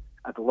together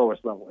at the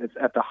lowest level. It's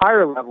at the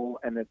higher level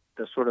and at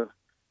the sort of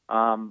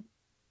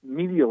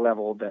media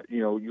level that,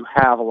 you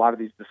have a lot of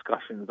these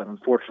discussions that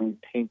unfortunately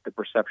taint the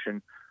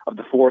perception of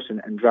the force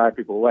and drive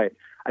people away.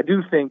 I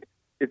do think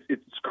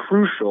it's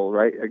crucial,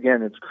 right?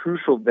 Again, it's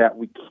crucial that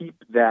we keep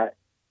that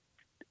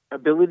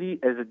ability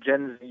as a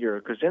Gen Zer,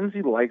 because Gen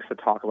Z likes to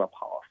talk about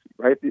policy,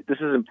 right? This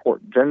is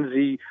important. Gen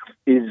Z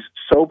is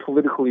so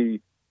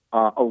politically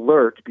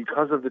alert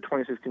because of the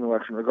 2016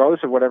 election, regardless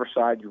of whatever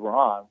side you were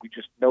on. We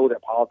just know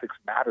that politics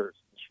matters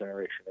in this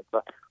generation. It's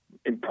an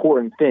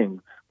important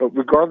thing. But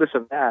regardless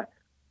of that,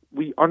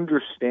 we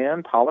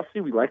understand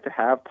policy. We like to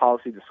have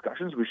policy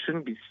discussions. We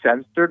shouldn't be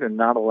censored and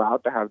not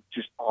allowed to have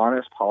just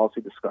honest policy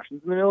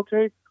discussions in the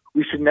military.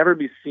 We should never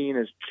be seen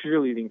as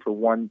cheerleading for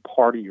one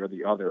party or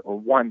the other, or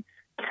one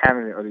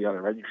candidate or the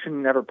other, right? You should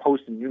never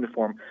post in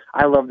uniform,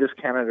 I love this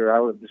candidate or I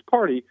love this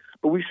party,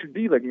 but we should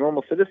be like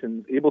normal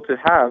citizens, able to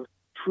have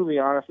truly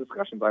honest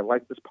discussions. I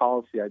like this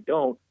policy, I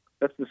don't.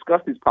 Let's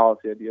discuss these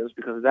policy ideas,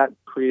 because that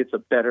creates a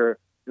better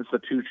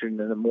institution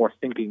and a more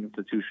thinking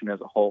institution as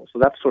a whole. So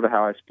that's sort of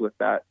how I split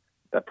that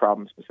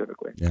problem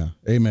specifically. Yeah.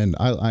 Amen.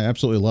 I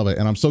absolutely love it.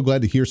 And I'm so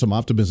glad to hear some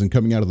optimism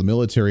coming out of the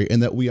military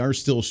and that we are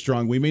still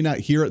strong. We may not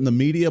hear it in the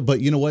media,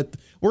 but you know what?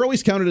 We're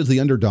always counted as the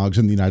underdogs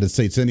in the United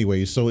States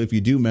anyway. So if you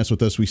do mess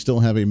with us, we still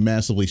have a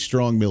massively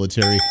strong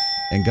military,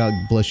 and God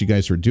bless you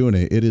guys for doing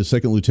it. It is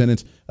Second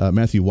Lieutenant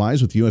Matthew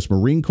Weiss with the U.S.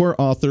 Marine Corps,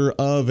 author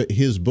of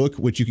his book,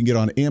 which you can get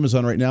on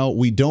Amazon right now,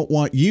 We Don't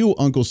Want You,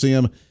 Uncle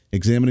Sam,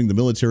 Examining the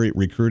Military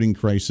Recruiting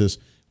Crisis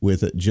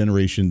with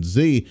Generation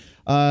Z.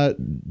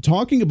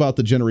 Talking about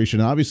the generation,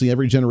 obviously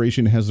every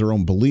generation has their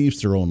own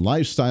beliefs, their own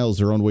lifestyles,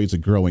 their own ways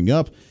of growing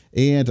up.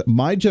 And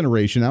my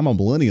generation, I'm a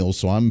millennial,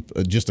 so I'm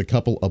just a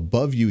couple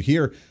above you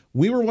here.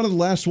 We were one of the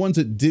last ones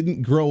that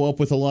didn't grow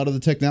up with a lot of the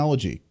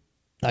technology.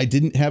 I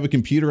didn't have a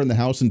computer in the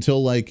house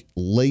until like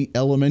late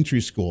elementary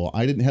school.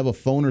 I didn't have a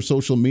phone or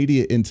social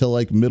media until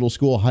like middle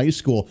school, high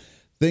school.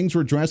 Things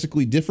were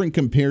drastically different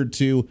compared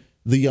to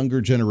the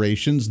younger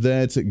generations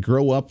that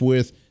grow up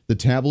with the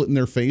tablet in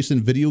their face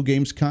and video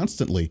games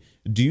constantly.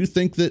 Do you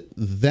think that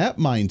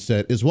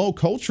mindset as well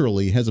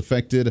culturally has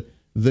affected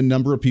the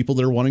number of people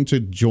that are wanting to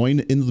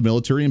join into the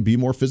military and be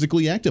more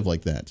physically active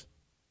like that?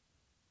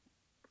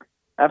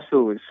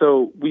 Absolutely.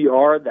 So we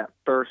are that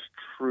first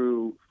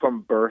true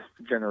from birth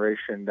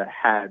generation that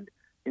had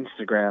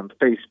Instagram,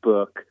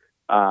 Facebook,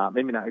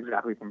 maybe not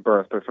exactly from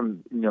birth, but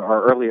from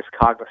our earliest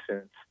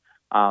cognizance,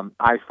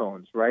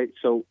 iPhones, right?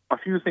 So a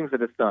few things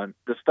that it's done.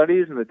 The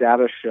studies and the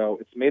data show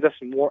it's made us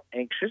more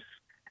anxious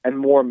and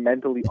more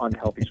mentally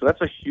unhealthy. So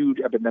that's a huge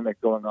epidemic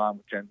going on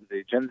with Gen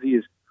Z. Gen Z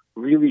is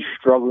really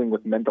struggling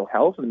with mental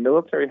health, and the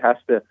military has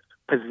to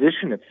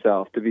position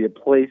itself to be a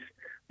place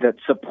that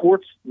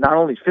supports not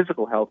only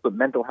physical health, but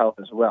mental health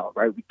as well,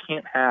 right? We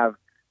can't have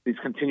these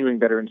continuing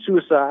veteran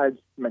suicides,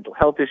 mental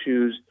health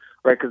issues,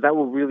 right? Because that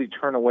will really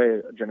turn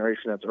away a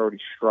generation that's already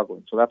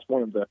struggling. So that's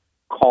one of the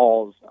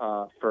calls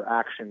for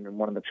action in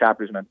one of the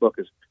chapters in my book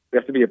is we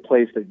have to be a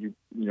place that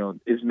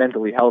is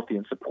mentally healthy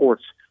and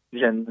supports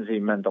Gen Z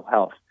mental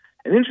health.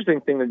 An interesting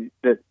thing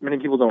that many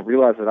people don't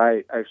realize that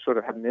I sort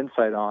of have an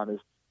insight on is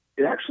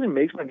it actually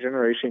makes my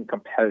generation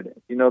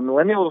competitive.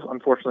 Millennials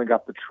unfortunately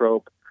got the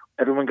trope.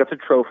 Everyone gets a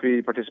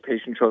trophy,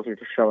 participation trophy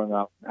for showing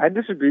up. I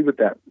disagree with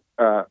that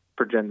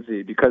for Gen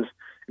Z, because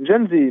in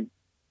Gen Z,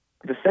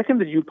 the second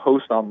that you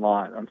post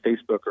online on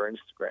Facebook or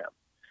Instagram,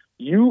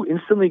 you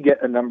instantly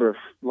get a number of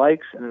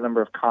likes and a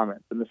number of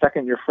comments. And the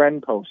second your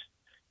friend posts,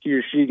 he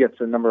or she gets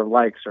a number of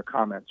likes or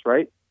comments,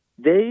 right?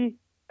 They,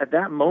 at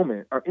that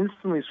moment, are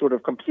instantly sort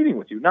of competing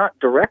with you, not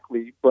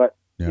directly, but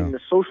in the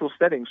social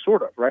setting,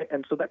 sort of, right?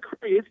 And so that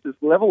creates this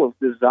level of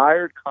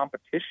desired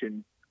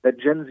competition that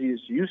Gen Z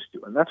is used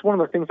to. And that's one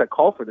of the things I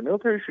call for. The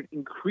military should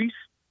increase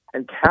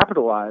and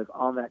capitalize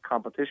on that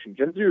competition.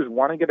 Gen Zers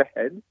want to get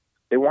ahead.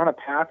 They want a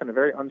path in a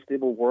very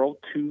unstable world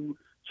to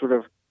sort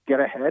of get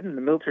ahead, and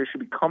the military should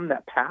become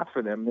that path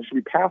for them. There should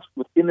be paths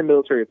within the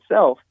military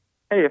itself.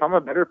 Hey, if I'm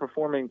a better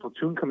performing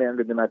platoon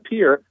commander than my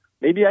peer,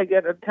 maybe I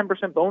get a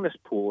 10% bonus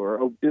pool or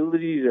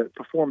ability to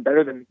perform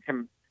better than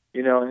him,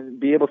 and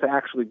be able to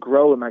actually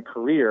grow in my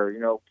career,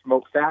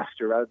 promote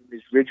faster rather than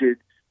these rigid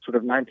sort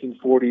of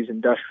 1940s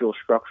industrial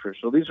structures.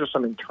 So these are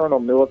some internal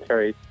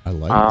military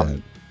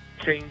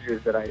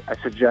changes that I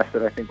suggest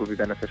that I think would be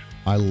beneficial.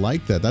 I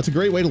like that. That's a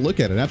great way to look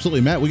at it.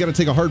 Absolutely. Matt, we got to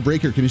take a hard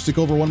break here. Can you stick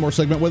over one more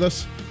segment with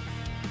us?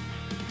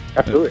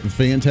 Absolutely.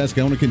 Fantastic.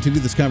 I want to continue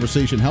this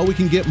conversation. How we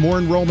can get more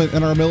enrollment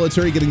in our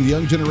military, getting the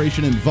young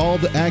generation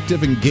involved,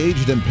 active,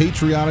 engaged, and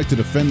patriotic to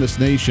defend this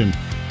nation.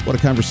 What a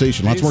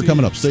conversation. Lots more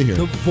coming up. Stay here.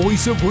 The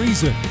Voice of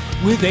Reason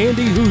with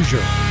Andy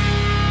Hoosier.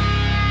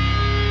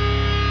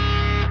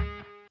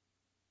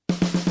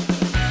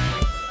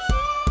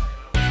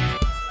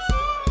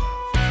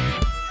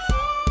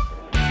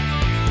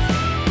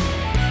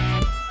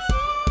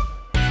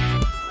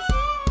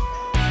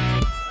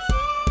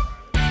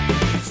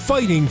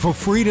 Fighting for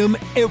freedom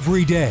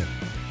every day.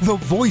 The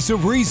Voice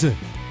of Reason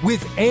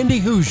with Andy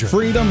Hoosier.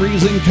 Freedom,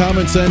 reason,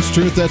 common sense,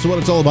 truth. That's what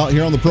it's all about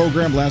here on the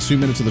program. Last few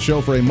minutes of the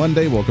show for a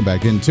Monday. Welcome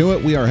back into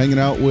it. We are hanging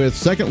out with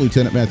 2nd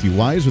Lieutenant Matthew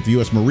Weiss with the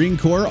U.S. Marine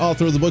Corps,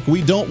 author of the book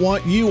We Don't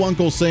Want You,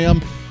 Uncle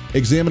Sam,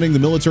 examining the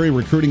military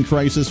recruiting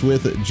crisis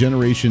with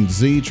Generation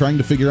Z, trying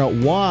to figure out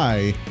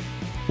why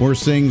we're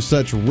seeing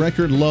such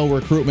record low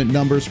recruitment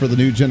numbers for the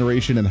new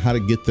generation and how to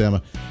get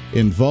them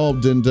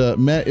involved. And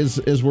Matt,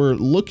 as we're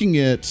looking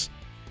at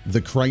the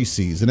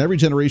crises, and every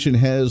generation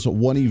has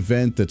one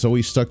event that's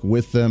always stuck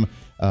with them,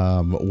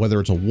 whether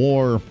it's a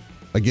war.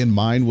 Again,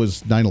 mine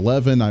was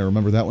 9/11. I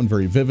remember that one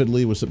very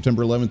vividly, was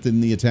September 11th in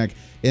the attack.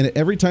 And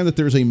every time that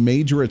there's a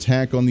major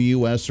attack on the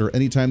U.S. or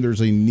anytime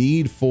there's a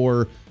need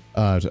for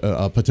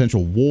a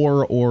potential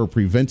war or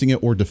preventing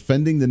it or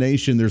defending the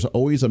nation, there's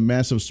always a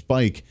massive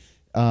spike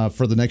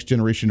for the next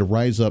generation to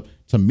rise up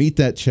to meet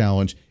that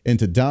challenge and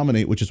to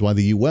dominate, which is why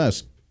the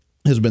U.S.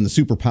 has been the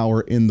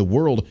superpower in the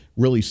world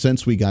really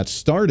since we got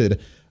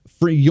started.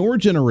 For your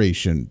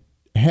generation,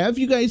 have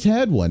you guys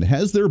had one?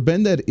 Has there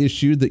been that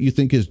issue that you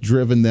think has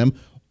driven them,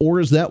 or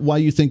is that why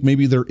you think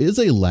maybe there is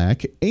a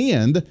lack?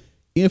 And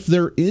if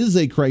there is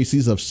a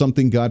crisis of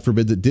something, God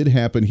forbid, that did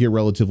happen here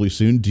relatively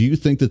soon, do you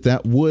think that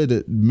that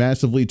would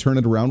massively turn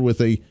it around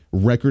with a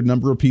record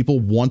number of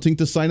people wanting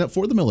to sign up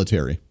for the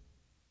military?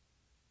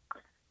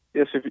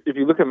 Yes, if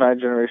you look at my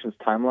generation's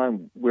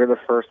timeline, we're the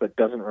first that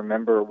doesn't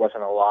remember or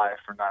wasn't alive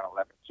for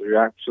 9/11. So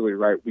you're absolutely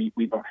right.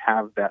 We don't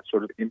have that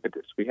sort of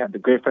impetus. We had the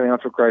great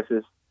financial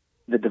crisis,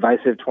 the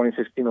divisive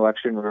 2016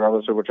 election,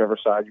 regardless of whichever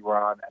side you were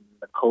on, and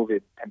the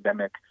COVID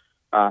pandemic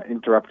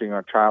interrupting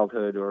our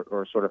childhood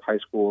or sort of high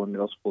school and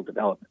middle school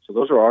development. So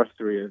those are our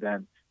three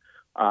events.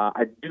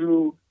 I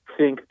do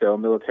think, though,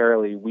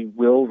 militarily, we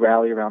will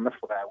rally around the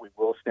flag. We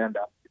will stand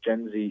up.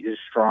 Gen Z is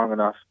strong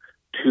enough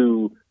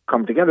to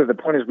come together. The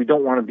point is we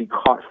don't want to be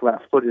caught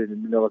flat-footed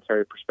in the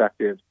military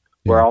perspective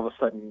where all of a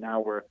sudden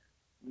now we're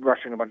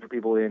rushing a bunch of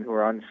people in who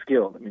are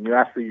unskilled. I mean, you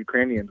ask the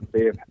Ukrainians if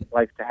they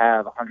like to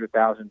have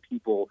 100,000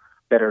 people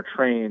that are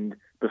trained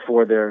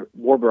before their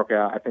war broke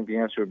out. I think the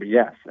answer would be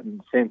yes. And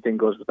the same thing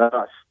goes with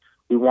us.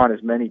 We want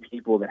as many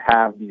people that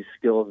have these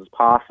skills as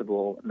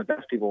possible and the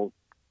best people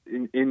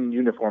in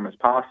uniform as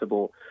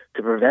possible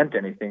to prevent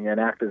anything and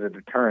act as a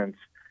deterrence,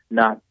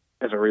 not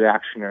as a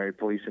reactionary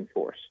policing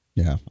force.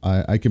 Yeah,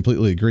 I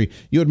completely agree.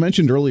 You had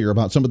mentioned earlier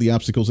about some of the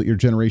obstacles that your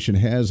generation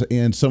has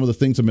and some of the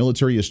things the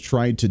military has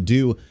tried to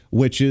do,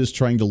 which is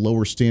trying to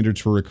lower standards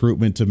for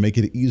recruitment to make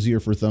it easier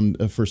for some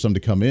to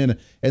come in,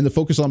 and the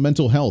focus on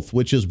mental health,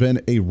 which has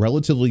been a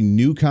relatively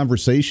new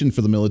conversation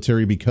for the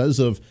military because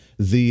of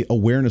the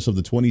awareness of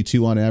the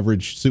 22 on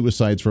average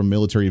suicides from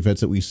military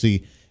vets that we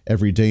see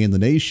every day in the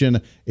nation.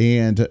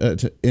 And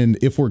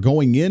if we're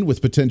going in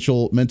with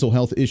potential mental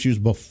health issues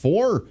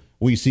before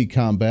we see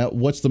combat,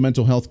 what's the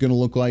mental health going to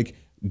look like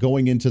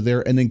going into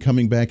there and then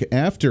coming back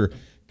after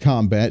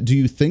combat? Do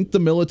you think the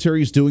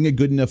military is doing a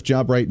good enough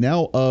job right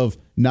now of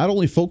not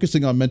only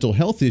focusing on mental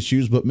health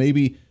issues, but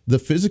maybe the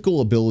physical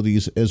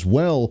abilities as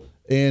well,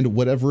 and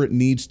whatever it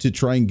needs to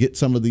try and get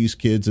some of these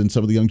kids and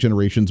some of the young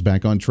generations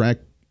back on track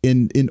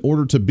in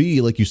order to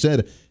be, like you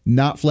said,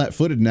 not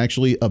flat-footed and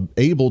actually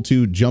able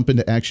to jump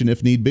into action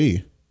if need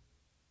be?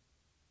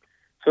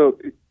 So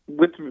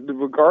with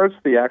regards to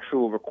the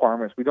actual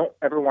requirements, we don't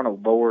ever want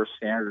to lower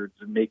standards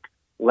and make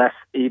less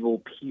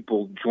able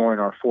people join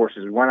our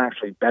forces. We want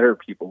actually better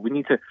people. We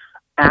need to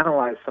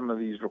analyze some of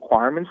these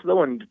requirements,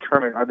 though, and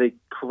determine, are they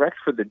correct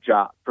for the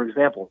job? For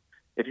example,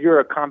 if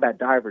you're a combat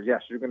diver,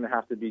 yes, you're going to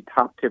have to be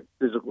top-tip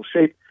physical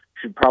shape.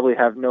 You should probably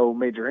have no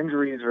major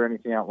injuries or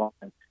anything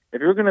outlined. If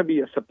you're going to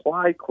be a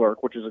supply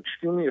clerk, which is an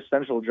extremely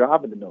essential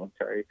job in the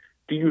military,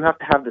 do you have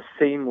to have the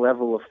same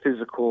level of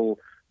physical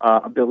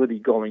ability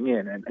going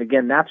in? And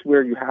again, that's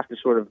where you have to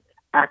sort of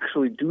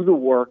actually do the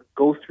work,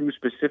 go through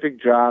specific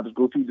jobs,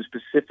 go through the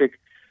specific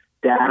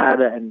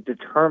data and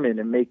determine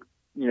and make,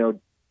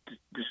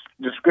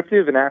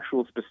 descriptive and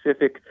actual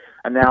specific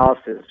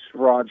analysis,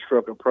 broad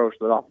stroke approach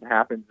that often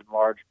happens in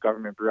large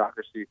government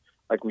bureaucracy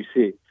like we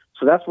see.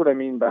 So that's what I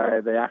mean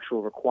by the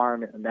actual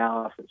requirement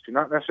analysis. You're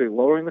not necessarily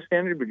lowering the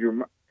standard, but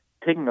you're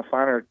taking a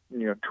finer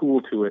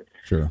tool to it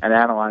and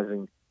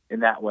analyzing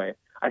in that way.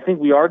 I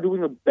think we are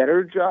doing a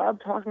better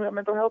job talking about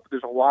mental health.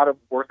 There's a lot of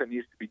work that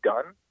needs to be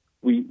done.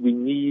 We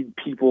need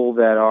people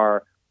that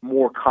are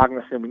more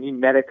cognizant. We need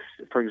medics,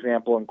 for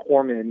example, and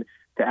corpsmen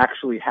to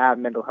actually have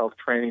mental health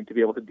training to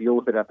be able to deal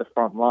with it at the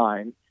front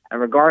line.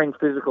 And regarding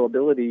physical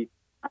ability,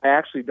 I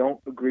actually don't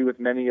agree with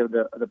many of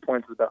the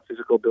points about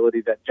physical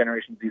ability that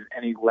Generation Z is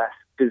any less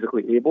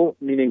physically able,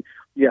 meaning,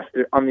 yes,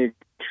 on the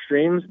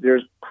extremes,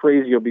 there's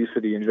crazy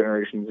obesity in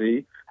Generation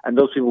Z, and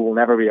those people will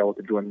never be able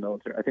to join the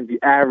military. I think the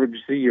average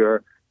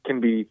Zer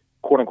can be,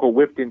 quote-unquote,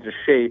 whipped into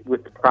shape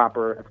with the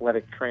proper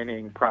athletic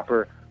training,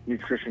 proper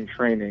nutrition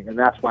training, and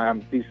that's why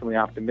I'm decently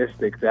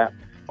optimistic that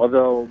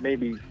although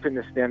maybe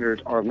fitness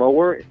standards are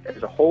lower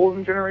as a whole in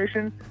the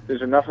generation,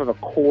 there's enough of a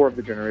core of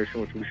the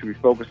generation which we should be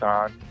focused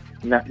on,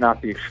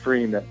 not the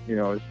extreme that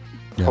is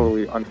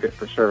totally unfit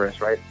for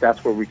service, right?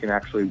 That's where we can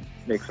actually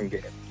make some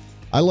gains.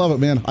 I love it,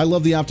 man. I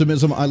love the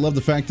optimism. I love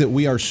the fact that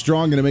we are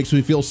strong, and it makes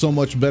me feel so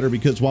much better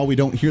because while we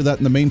don't hear that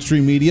in the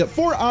mainstream media,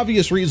 for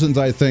obvious reasons,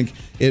 I think,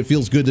 it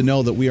feels good to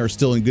know that we are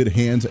still in good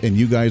hands, and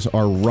you guys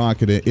are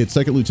rocking it. It's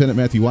Second Lieutenant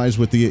Matthew Weiss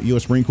with the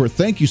U.S. Marine Corps.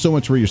 Thank you so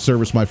much for your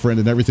service, my friend,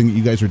 and everything that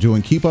you guys are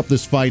doing. Keep up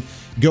this fight.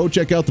 Go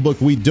check out the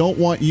book, We Don't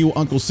Want You,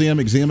 Uncle Sam,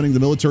 Examining the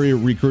Military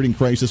Recruiting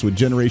Crisis with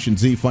Generation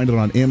Z. Find it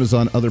on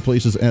Amazon, other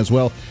places as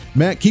well.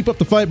 Matt, keep up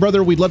the fight,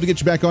 brother. We'd love to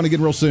get you back on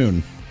again real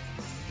soon.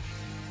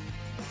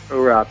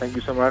 Hoorah. Thank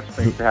you so much.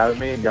 Thanks for having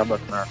me, and God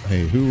bless America.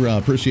 Hey, hoorah.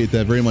 Appreciate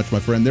that very much, my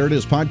friend. There it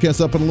is.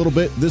 Podcast up in a little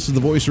bit. This is The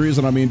Voice of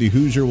Reason. I'm Andy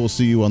Hoosier. We'll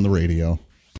see you on the radio.